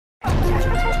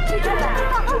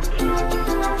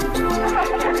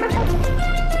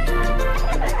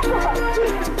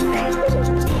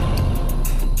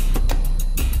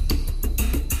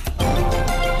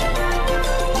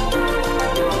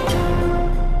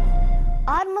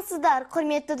Армысыздар,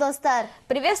 құрметті достар.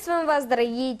 Приветствуем вас,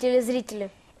 дорогие телезрители.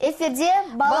 Эфирде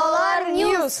Балалар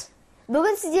Ньюс.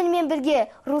 Бүгін сіздермен бірге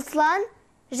Руслан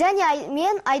және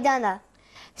мен Айдана.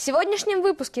 В сегодняшнем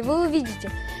выпуске вы увидите,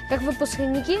 как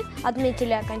выпускники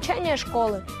отметили окончание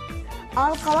школы.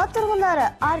 Ал қала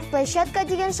тұрғындары арт-площадка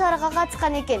деген шараға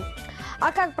қатысқан екен.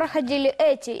 А как проходили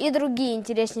эти и другие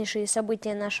интереснейшие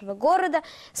события нашего города,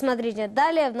 смотрите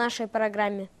далее в нашей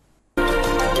программе.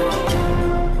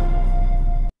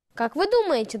 Как вы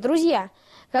думаете, друзья,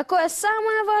 какое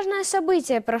самое важное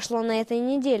событие прошло на этой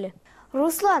неделе?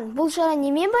 Руслан, бұл шара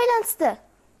немен байланысты?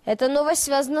 Эта новость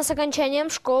связана с окончанием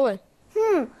школы.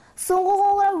 Соңғы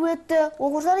қоңырау өтті,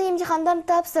 оқушылар емтихандарын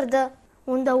тапсырды.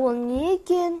 Онда ол не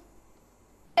екен?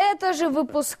 Это же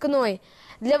выпускной.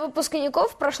 Для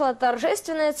выпускников прошла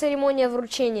торжественная церемония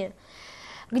вручения,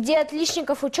 где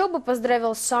отличников учебы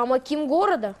поздравил сам аким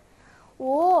города.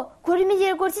 О,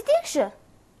 көрермендерге көрсетейікші?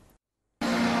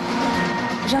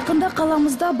 Жақында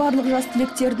қаламызда барлық жас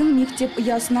түлектердің мектеп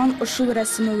ұясынан ұшу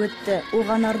рәсімі өтті.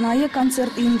 Оған арнайы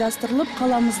концерт ұйымдастырылып,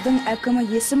 қаламыздың әкімі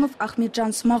Есімов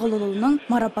Ахметжан Смағұлұлының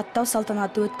марапаттау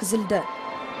салтанаты өткізілді.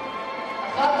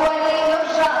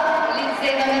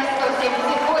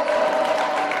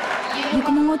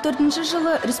 2014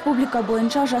 жылы республика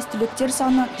бойынша жас түлектер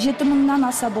саны 7000-нан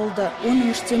аса болды.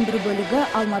 Оның 1/3 бөлігі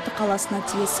Алматы қаласына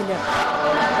тиесілі.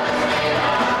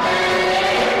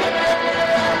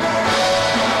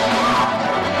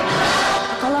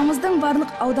 Қаламыздың барлық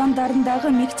аудандарындағы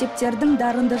мектептердің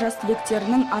дарынды жас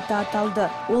түлектерінің аты аталды.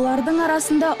 Олардың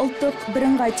арасында ұлттық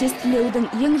бірыңғай тестілеудің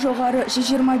ең жоғары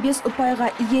 125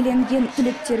 ұпайға иеленген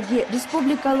түлектерге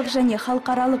республикалық және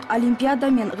халықаралық олимпиада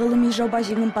мен ғылыми жоба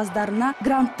жеңімпаздарына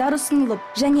гранттар ұсынылып,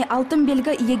 және алтын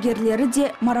белгі иегерлері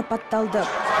де марапатталды.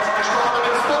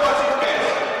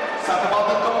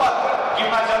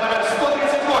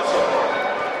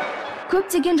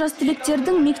 Көптеген жас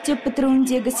түлектердің мектеп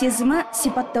бітіруіндегі сезімі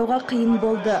сипаттауға қиын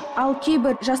болды. Ал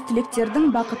кейбір жас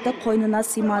түлектердің бақыты қойнына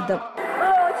сыймады.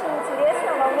 Очень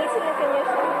интересно, волнительно,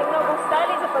 конечно. Немного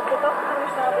устали из-за подготовки, потому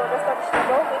что она была достаточно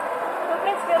долгой. Но, в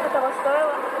принципе, это того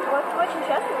стоило. Вот, очень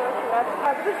счастлива, очень рада.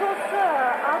 Біз осы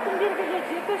алтын белгіге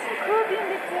жету үшін көп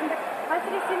еңбектендік.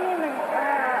 Әсіресе менің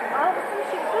алғысым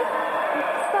шексіз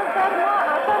ұстаздарыма,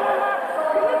 ата-анама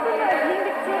күні-түні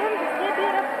еңбектерін бізге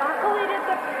беріп, ақыл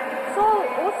үйретіп, сол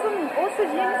осы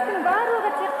жеңістің барлығы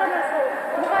тек қана сол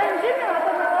мұғалімдер мен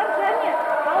ата-аналар және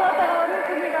Алла тағаланың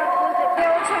көмегі арқылы. Я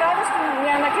очень рада, что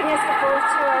я наконец-то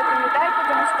получила эту медаль,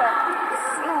 потому что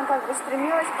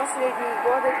стремилась последние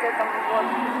годы к этому.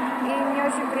 И мне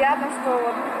очень приятно, что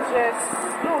уже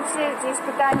все эти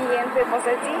испытания ЕНТ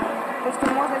позади, то что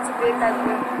можно теперь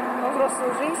во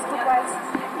взрослую жизнь вступать.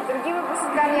 Другим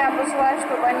выпускникам я пожелаю,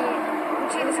 чтобы они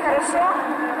учились хорошо,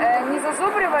 не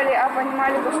зазубривали, а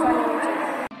понимали то, что они учат.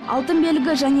 Алтын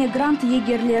белгі және грант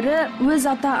иегерлері өз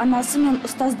ата-анасы мен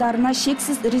ұстаздарына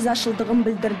шексіз ризашылдығын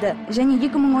білдірді. Және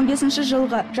 2015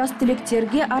 жылғы жас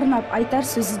түлектерге арнап айтар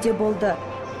сөзі де болды.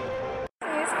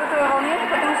 Я испытываю волнение,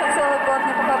 потому что целый год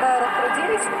не покладая рук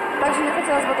трудились. Также мне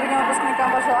хотелось бы другим выпускникам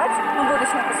пожелать,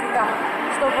 будущим выпускникам,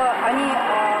 чтобы они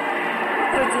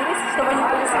трудились, чтобы они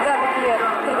были всегда такие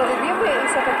трудолюбивые и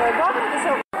все такое. Главное, это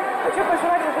все. Хочу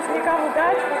пожелать выпускникам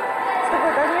удачи, чтобы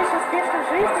дальнейшей успешной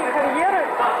жизни и карьеры,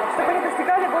 чтобы они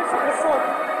достигали больше высот.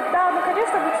 Да, мы,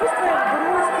 конечно, мы чувствуем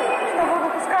грусть, что мы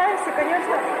выпускаемся,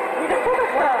 конечно, нелегко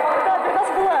как-то. Это для нас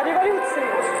была революция.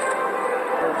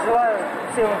 Желаю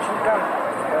всем ученикам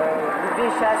любви,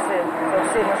 счастья, во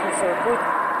всей нашей свой путь,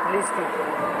 близкий,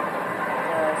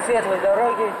 светлой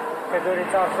дороги, как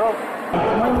говорится, ожог.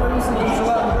 Моим родителям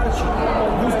желаю удачи,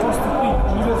 быстро поступить,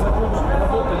 универ закончить,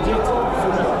 работать, дети, все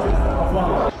по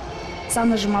плану.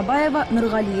 Сана Жумабаева,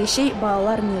 Нурғали Ешей,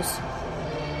 Балалар Ньюс.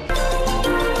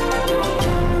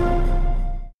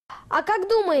 А как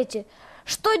думаете,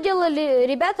 что делали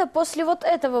ребята после вот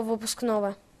этого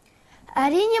выпускного?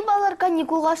 Әрине балалар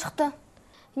каникулға шықты.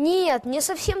 Нет, не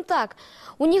совсем так.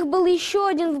 У них был еще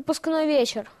один выпускной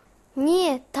вечер.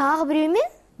 Не, тағы біреумен?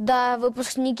 Да,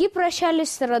 выпускники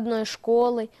прощались с родной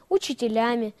школой,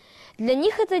 учителями. Для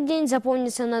них этот день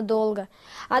запомнится надолго.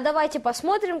 А давайте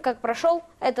посмотрим, как прошел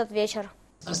этот вечер.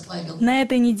 На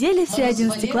этой неделе все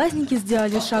 11-классники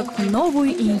сделали шаг в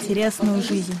новую и интересную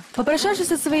жизнь. Попрощавшись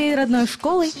со своей родной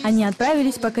школой, они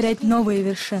отправились покорять новые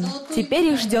вершины. Теперь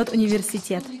их ждет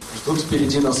университет. Ждут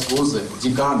впереди нас вузы,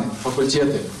 деканы,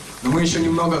 факультеты. Но мы еще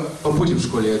немного побудем в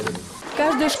школе этой.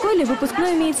 каждой школе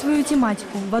выпускной имеет свою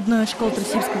тематику. В одной из школ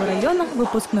Трусивского района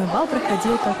выпускной бал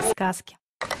проходил как в сказке.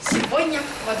 Сегодня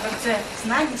во Дворце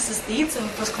знаний состоится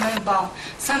выпускной бал.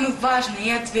 Самый важный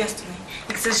и ответственный.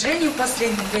 И, к сожалению,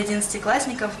 последний для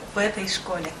 11-классников в этой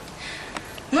школе.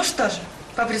 Ну что же,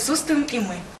 поприсутствуем и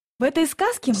мы. В этой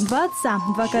сказке два отца,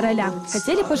 два короля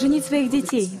хотели поженить своих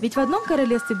детей, ведь в одном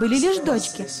королевстве были лишь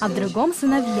дочки, а в другом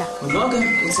сыновья. Много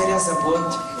у царя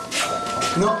забот,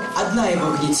 но одна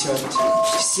его гнетет.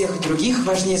 Всех других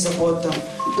важнее забота.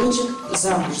 Дочек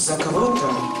замуж за кого-то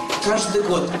каждый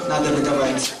год надо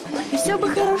выдавать. И все бы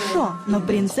хорошо, но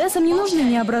принцессам не нужны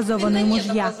необразованные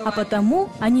мужья, а потому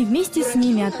они вместе с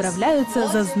ними отправляются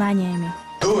за знаниями.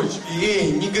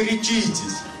 Дочки, не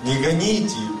горячитесь, не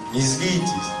гоните, не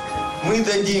злитесь. Мы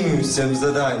дадим им всем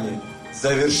задание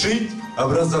завершить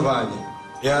образование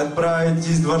и отправить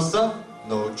из дворца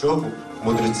на учебу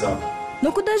мудреца.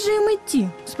 Но куда же им идти,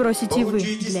 спросите вы?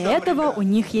 Для этого у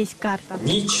них есть карта.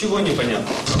 Ничего не понятно.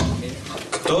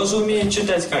 Кто же умеет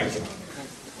читать карты?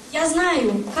 Я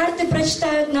знаю, карты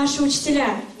прочитают наши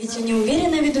учителя, ведь они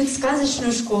уверенно ведут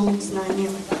сказочную школу знания.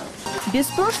 Без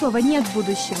прошлого нет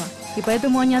будущего, и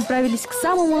поэтому они отправились к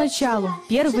самому началу,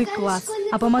 первый класс.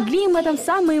 А помогли им в этом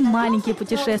самые маленькие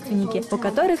путешественники, у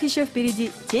которых еще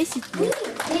впереди 10 лет.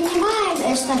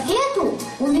 Принимаем эстафету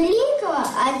у великого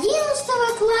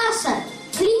 11 класса.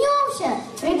 Клянемся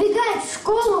прибегать в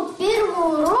школу к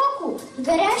первому уроку с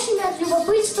горящими от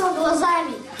любопытства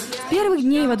глазами. С первых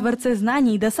дней во Дворце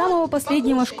знаний до самого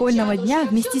последнего школьного дня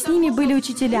вместе с ними были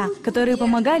учителя, которые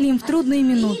помогали им в трудные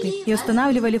минуты и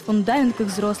устанавливали фундамент к их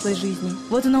взрослой жизни.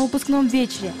 Вот и на выпускном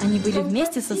вечере они были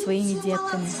вместе со своими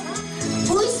детками.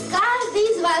 Пусть каждый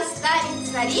из вас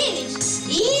станет царевич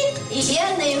и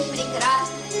верной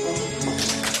прекрасной.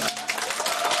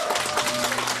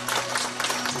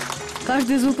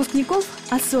 Каждый из выпускников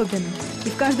особенный, и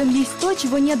в каждом есть то,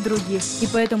 чего нет других, и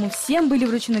поэтому всем были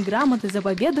вручены грамоты за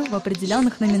победу в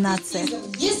определенных номинациях.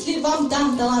 Если вам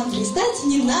там талант блистать,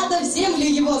 не надо в землю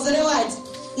его зарывать.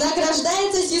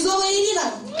 Награждается Сизова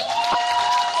Ирина.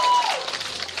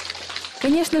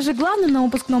 Конечно же, главным на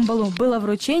выпускном балу было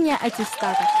вручение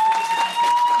аттестата.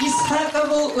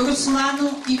 Исхакову Руслану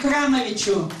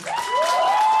Икрамовичу.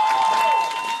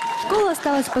 Школа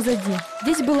осталась позади.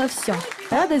 Здесь было все.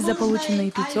 Радость за полученные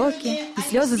пятерки и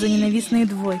слезы за ненавистные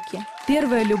двойки.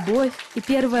 Первая любовь и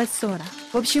первая ссора.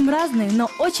 В общем, разные, но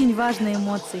очень важные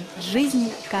эмоции в жизни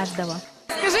каждого.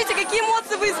 Скажите, какие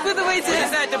эмоции вы испытываете? Не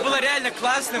знаю, это было реально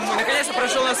классно. Мы наконец-то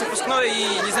прошел наш выпускной и,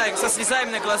 не знаю, со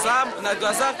слезами на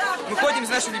глазах мы ходим из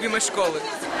нашей любимой школы.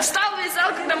 Встал весь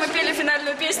зал, когда мы пели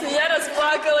финальную песню, я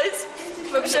расплакалась.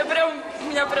 Вообще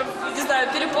меня не знаю,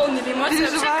 переполнили эмоции.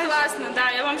 Вообще классно, да.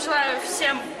 Я вам желаю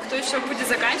всем, кто еще будет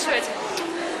заканчивать.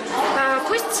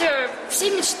 Пусть все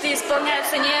мечты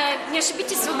исполняются, не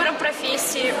ошибитесь с выбором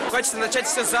профессии. Хочется начать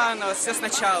все заново, все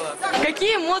сначала.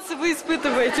 Какие эмоции вы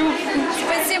испытываете?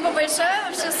 Спасибо большое,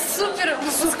 вообще супер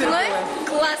выпускной,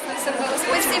 классно все было,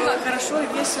 спасибо. Хорошо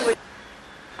и весело.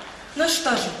 Ну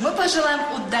что же, мы пожелаем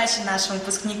удачи нашим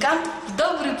выпускникам в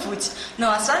добрый путь. Ну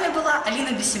а с вами была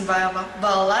Алина Бисимбаева,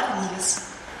 Балалар Ньюс.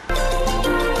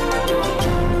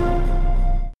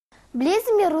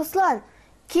 Білесің бе, Руслан?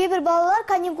 Кейбір балалар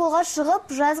каникулға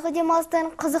шығып, жазғы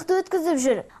демалыстарын қызықты өткізіп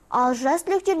жүр. Ал жас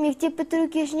түлектер мектеп бітіру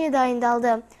кешіне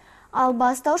дайындалды. Ал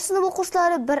бастауыш сынып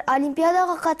оқушылары бір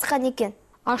олимпиадаға қатысқан екен.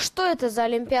 А что это за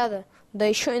олимпиада? Да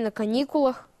еще и на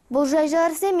каникулах. Бұл жай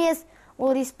жарыс емес.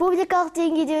 Ол республикалық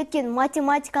деңгейде өткен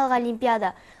математикалық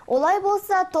олимпиада. Олай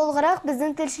болса, толығырақ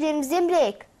біздің тілшілерімізден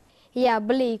білейік. Я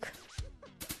білейік.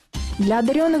 Для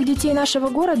одаренных детей нашего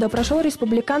города прошел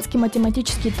республиканский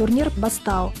математический турнир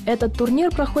 «Бастау». Этот турнир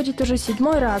проходит уже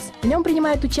 7-й раз. В нем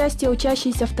принимают участие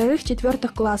учащиеся 2-4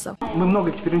 классов. Мы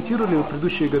много экспериментировали, в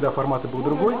предыдущие года формат был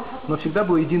другой, но всегда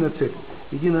была единая цель.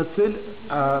 Единая цель –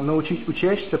 научить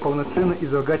учащихся полноценно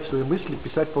излагать свои мысли,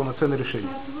 писать полноценные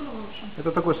решения.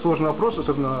 Это такой сложный вопрос,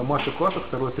 особенно в младших классах,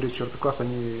 2, 3, 4 класс,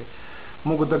 они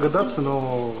могут догадаться,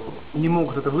 но не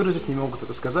могут это выразить, не могут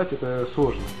это сказать, это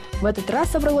сложно. В этот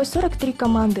раз собралось 43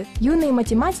 команды. Юные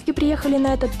математики приехали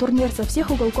на этот турнир со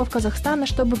всех уголков Казахстана,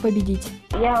 чтобы победить.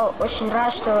 Я очень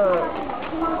рад, что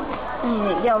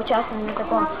я участвую на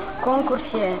таком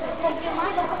конкурсе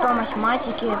по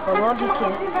математике, по логике.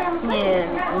 Мне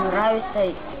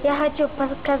нравится. Я хочу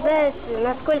показать,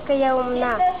 насколько я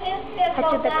умна.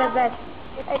 Хочу доказать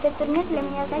Этот турнир для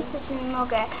меня значит очень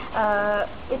многое.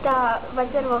 Это,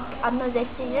 во-первых, одно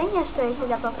достижение, что я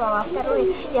сюда попала, а второе,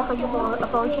 я хочу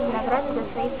получить награду за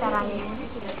свои старания.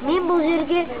 Мен бұл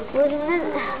жерге өзімнің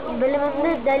білімімді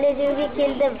дәлелдеуге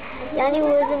келдім. Яғни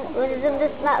өзімді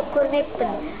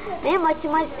көрмекпін.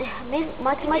 Мен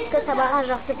математика сабағын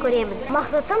жақсы көремін.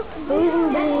 Мақсатым өзім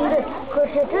білімімді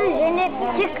көрсету және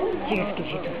тек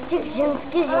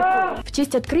жеңіске жету. В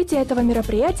честь открытия этого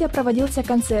мероприятия проводился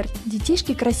концерт.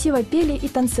 Детишки красиво пели и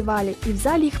танцевали, и в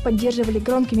зале их поддерживали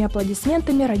громкими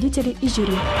аплодисментами родители и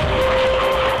жюри.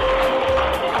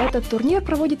 Этот турнир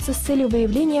проводится с целью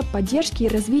выявления, поддержки и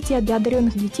развития для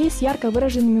одаренных детей с ярко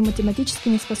выраженными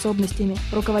математическими способностями.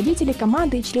 Руководители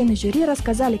команды и члены жюри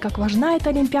рассказали, как важна эта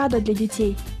олимпиада для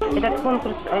детей. Этот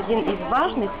конкурс один из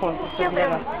важных конкурсов для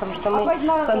нас, потому что мы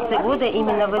в конце года,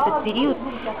 именно в этот период,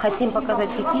 хотим показать,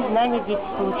 какие знания дети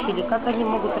получили, как они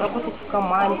могут работать в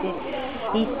команде.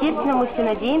 И, естественно, мы все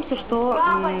надеемся, что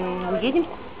уедем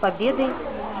с победой.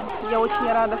 Я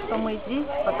очень рада, что мы здесь,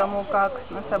 потому как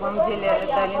на самом деле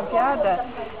эта олимпиада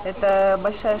 – это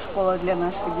большая школа для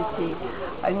наших детей.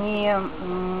 Они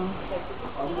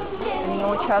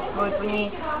участвуют в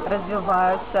ней,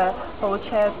 развиваются,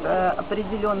 получают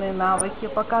определенные навыки,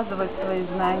 показывают свои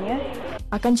знания.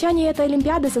 Окончание этой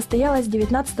олимпиады состоялось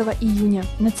 19 июня.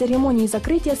 На церемонии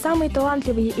закрытия самые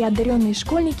талантливые и одаренные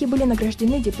школьники были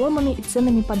награждены дипломами и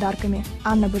ценными подарками.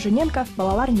 Анна Божененко,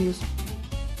 Балалар Ньюс.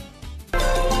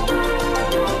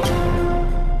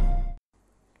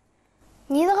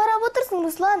 Нені қарап отырсың,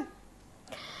 Руслан?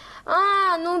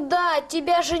 Ну да,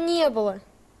 тебя же не было.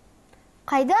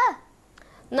 Қайда?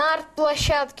 На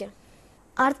арт-площадке.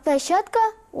 Арт-площадка?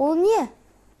 Ол не?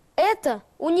 Это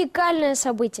уникальное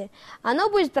событие. Оно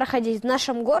будет проходить в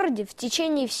нашем городе в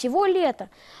течение всего лета,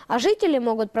 а жители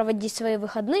могут проводить свои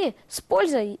выходные с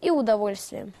пользой и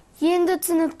удовольствием. Енді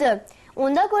түсінікті.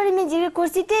 Онда көрермендерге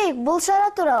көрсетейік бұл шара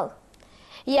туралы.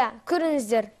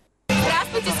 Көріңіздер.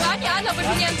 Здравствуйте, с вами Анна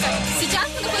Божененко. Сейчас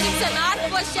мы находимся на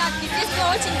арт-площадке. Здесь все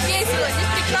очень весело,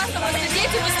 здесь прекрасно, просто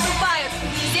дети выступают.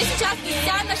 Здесь участвует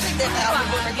вся наша группа.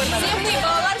 Все мы,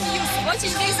 Балалар Ньюс.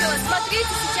 Очень весело.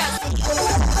 Смотрите сейчас.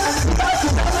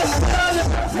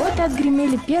 Вот и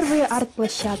отгремели первые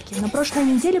арт-площадки. На прошлой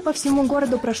неделе по всему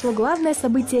городу прошло главное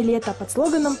событие лета под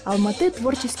слоганом «Алматы –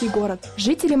 творческий город».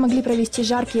 Жители могли провести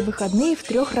жаркие выходные в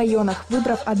 3 районах,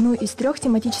 выбрав одну из 3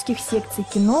 тематических секций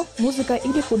 – кино, музыка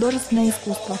или художественное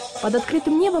искусство. Под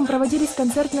открытым небом проводились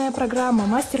концертная программа,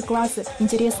 мастер-классы,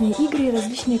 интересные игры и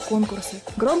различные конкурсы.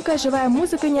 Громкая живая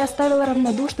музыка не оставила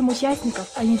равнодушным участников.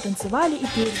 Они танцевали и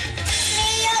пели.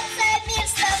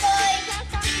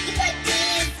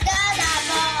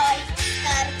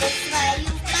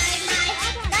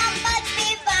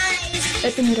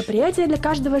 Это мероприятие для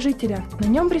каждого жителя. На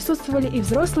нем присутствовали и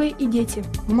взрослые, и дети.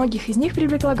 Многих из них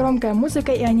привлекла громкая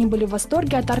музыка, и они были в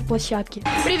восторге от арт-площадки.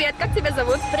 Привет, как тебя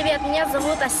зовут? Привет, меня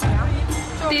зовут Асия.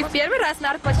 Ты в первый раз на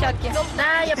арт-площадке?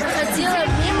 Да, я проходила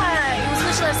мимо и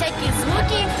услышала всякие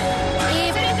звуки,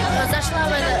 и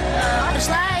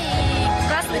пришла, и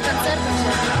красный концерт.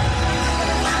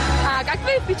 А как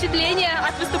твои впечатления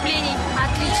от выступлений?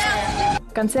 Отлично.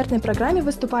 В концертной программе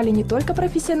выступали не только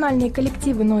профессиональные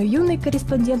коллективы, но и юные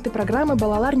корреспонденты программы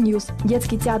 «Балалар Ньюс»,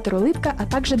 детский театр «Улыбка», а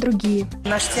также другие.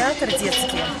 Наш театр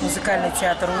детский, музыкальный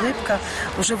театр «Улыбка»,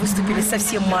 уже выступили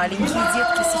совсем маленькие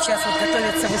детки, сейчас вот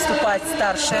готовится выступать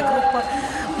старшая группа.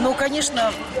 Но,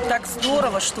 конечно, так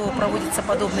здорово, что проводятся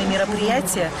подобные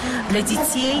мероприятия для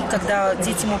детей, когда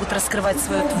дети могут раскрывать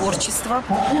свое творчество.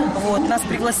 Вот, нас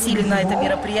пригласили на это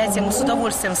мероприятие, мы с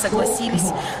удовольствием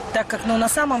согласились, так как, на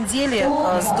самом деле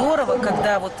здорово,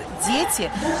 когда вот дети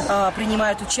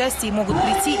принимают участие и могут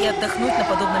прийти и отдохнуть на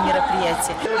подобном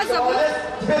мероприятии. Как зовут?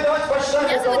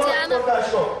 Меня зовут Диана.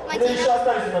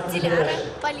 Диляра,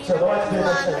 Полина,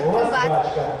 Милана, Кубат.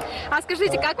 А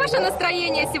скажите, как ваше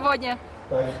настроение сегодня?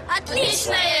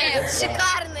 Отличное!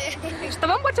 Шикарное! Что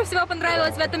вам больше всего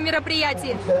понравилось в этом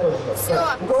мероприятии? Все.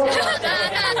 Да,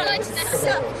 точно,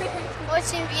 все.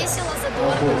 Очень весело,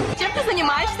 задорно. Чем ты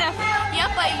занимаешься? Я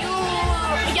пою,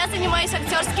 я занимаюсь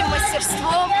актерским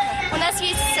мастерством. У нас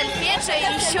есть сольфеджио,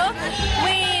 и еще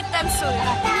мы танцуем.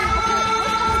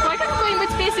 Спой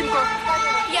какую-нибудь песенку.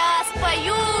 Я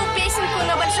спою песенку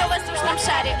на большом воздушном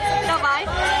шаре. Давай.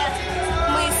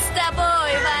 Мы с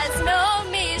тобой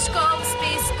возьмем мешком с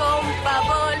песком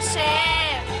побольше,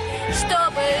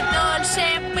 чтобы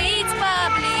дольше быть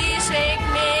поближе к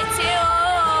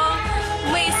метеору.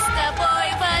 Мы с тобой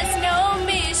возьмем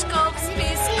мешков с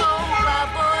песком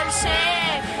побольше,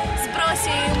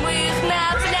 сбросим их на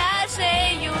пляже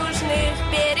южных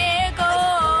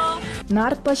берегов. На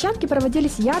арт-площадке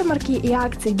проводились ярмарки и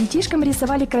акции, детишкам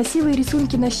рисовали красивые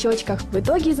рисунки на щечках. В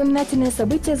итоге знаменательное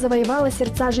событие завоевало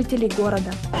сердца жителей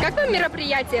города. Как вам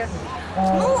мероприятие?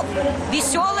 Ну,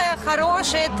 веселое,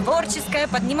 хорошее, творческое,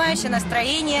 поднимающее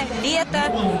настроение,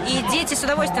 лето. И дети с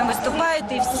удовольствием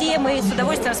выступают, и все мы с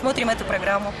удовольствием смотрим эту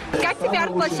программу. Как тебе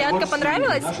арт-площадка?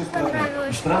 Понравилась?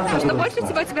 Понравилось. Что больше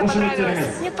всего тебе понравилось?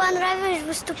 Мне понравилось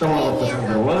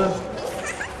выступление.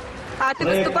 А ты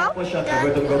выступал?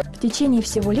 В течение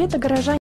всего лета горожане